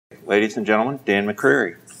Ladies and gentlemen, Dan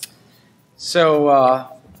McCreary. So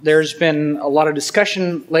there's been a lot of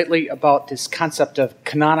discussion lately about this concept of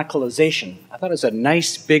canonicalization. I thought it was a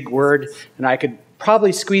nice big word, and I could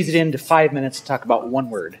probably squeeze it into 5 minutes to talk about one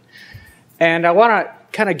word. And I want to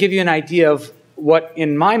kind of give you an idea of what,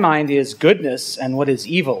 in my mind, is goodness and what is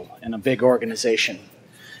evil in a big organization.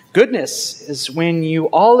 Goodness is when you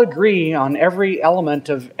all agree on every element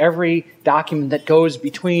of every document that goes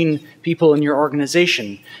between people in your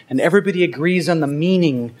organization, and everybody agrees on the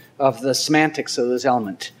meaning of the semantics of this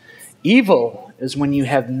element. Evil is when you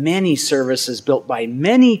have many services built by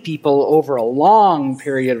many people over a long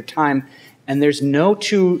period of time, and there's no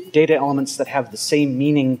two data elements that have the same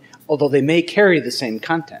meaning, although they may carry the same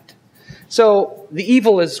content. So the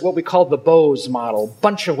evil is what we call the Bose model,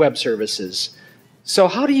 bunch of web services. So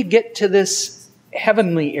how do you get to this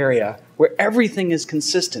heavenly area where everything is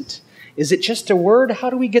consistent? Is it just a word?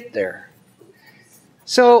 How do we get there?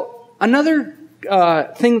 So another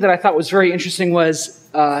thing that I thought was very interesting was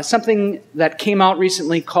something that came out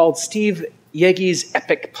recently called Steve Yegi's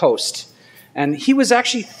Epic Post. And he was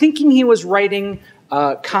actually thinking he was writing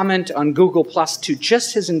a comment on Google Plus to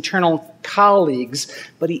just his internal colleagues,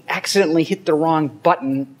 but he accidentally hit the wrong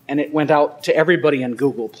button and it went out to everybody on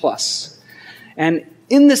Google Plus. And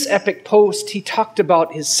in this epic post, he talked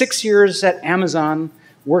about his 6 years at Amazon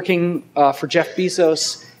working for Jeff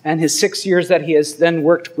Bezos and his 6 years that he has then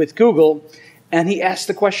worked with Google. And he asked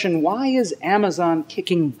the question, why is Amazon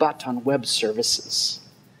kicking butt on web services?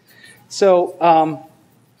 So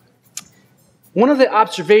one of the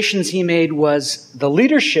observations he made was the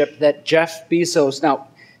leadership that Jeff Bezos, now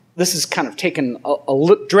this is kind of taken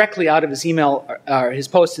directly out of his email, his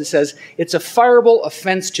post. It says, it's a fireable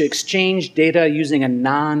offense to exchange data using a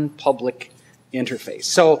non-public interface.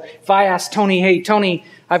 So if I ask Tony, hey, Tony,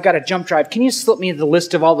 I've got a jump drive. Can you slip me the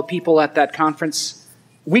list of all the people at that conference?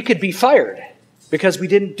 We could be fired because we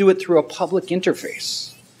didn't do it through a public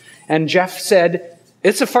interface. And Jeff said,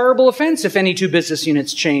 it's a fireable offense if any two business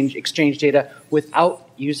units exchange data without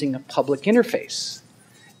using a public interface.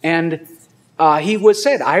 And he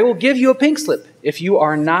said, I will give you a pink slip if you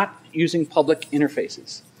are not using public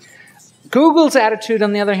interfaces. Google's attitude,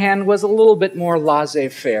 on the other hand, was a little bit more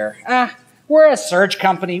laissez-faire. We're a search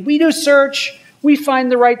company. We do search. We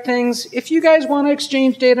find the right things. If you guys want to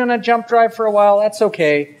exchange data on a jump drive for a while, that's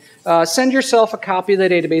okay. Send yourself a copy of the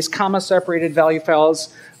database, comma-separated value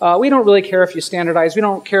files. We don't really care if you standardize. We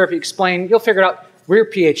don't care if you explain. You'll figure it out. We're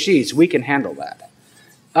PhDs. We can handle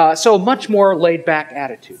that. So much more laid-back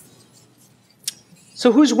attitude.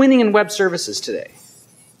 So who's winning in web services today?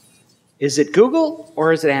 Is it Google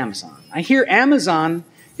or is it Amazon? I hear Amazon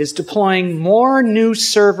is deploying more new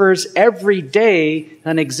servers every day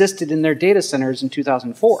than existed in their data centers in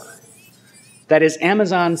 2004. That is,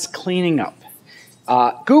 Amazon's cleaning up.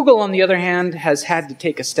 Google, on the other hand, has had to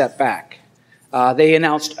take a step back. They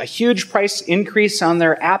announced a huge price increase on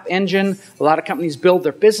their app engine. A lot of companies build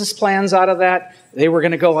their business plans out of that. They were going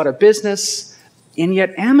to go out of business. And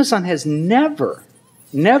yet Amazon has never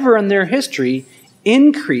in their history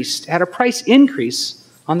had a price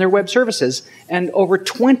increase on their web services, and over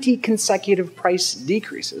 20 consecutive price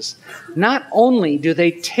decreases. Not only do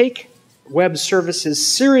they take web services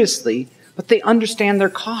seriously, but they understand their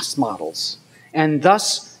cost models. And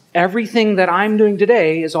thus, everything that I'm doing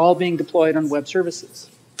today is all being deployed on web services.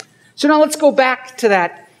 So now let's go back to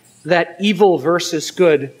that evil versus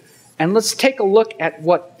good, and let's take a look at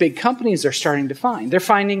what big companies are starting to find. They're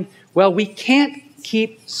finding, well, we can't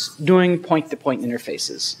keep doing point-to-point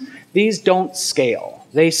interfaces. These don't scale.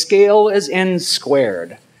 They scale as n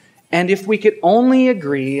squared. And if we could only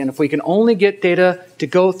agree, and if we can only get data to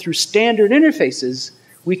go through standard interfaces,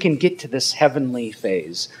 we can get to this heavenly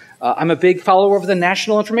phase. I'm a big follower of the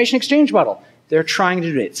National Information Exchange model. They're trying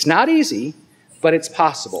to do it. It's not easy, but it's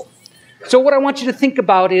possible. So what I want you to think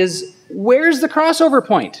about is, where's the crossover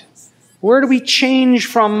point? Where do we change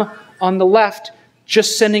from, on the left,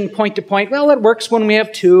 just sending point-to-point? Well, that works when we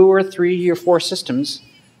have 2 or 3 or 4 systems.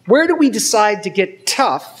 Where do we decide to get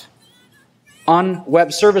tough on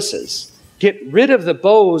web services? Get rid of the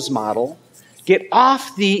Bose model, get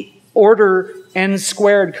off the order n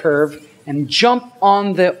squared curve, and jump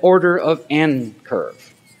on the order of n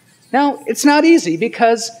curve. Now, it's not easy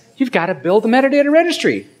because you've got to build a metadata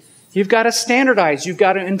registry. You've got to standardize, you've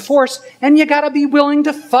got to enforce, and you've got to be willing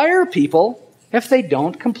to fire people if they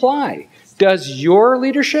don't comply. Does your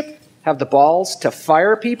leadership have the balls to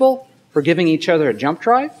fire people for giving each other a jump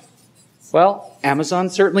drive? Well, Amazon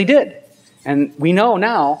certainly did. And we know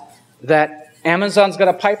now that Amazon's got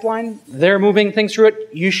a pipeline. They're moving things through it.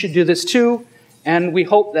 You should do this too. And we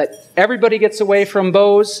hope that everybody gets away from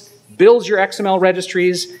Bose. builds your XML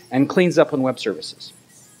registries, and cleans up on web services.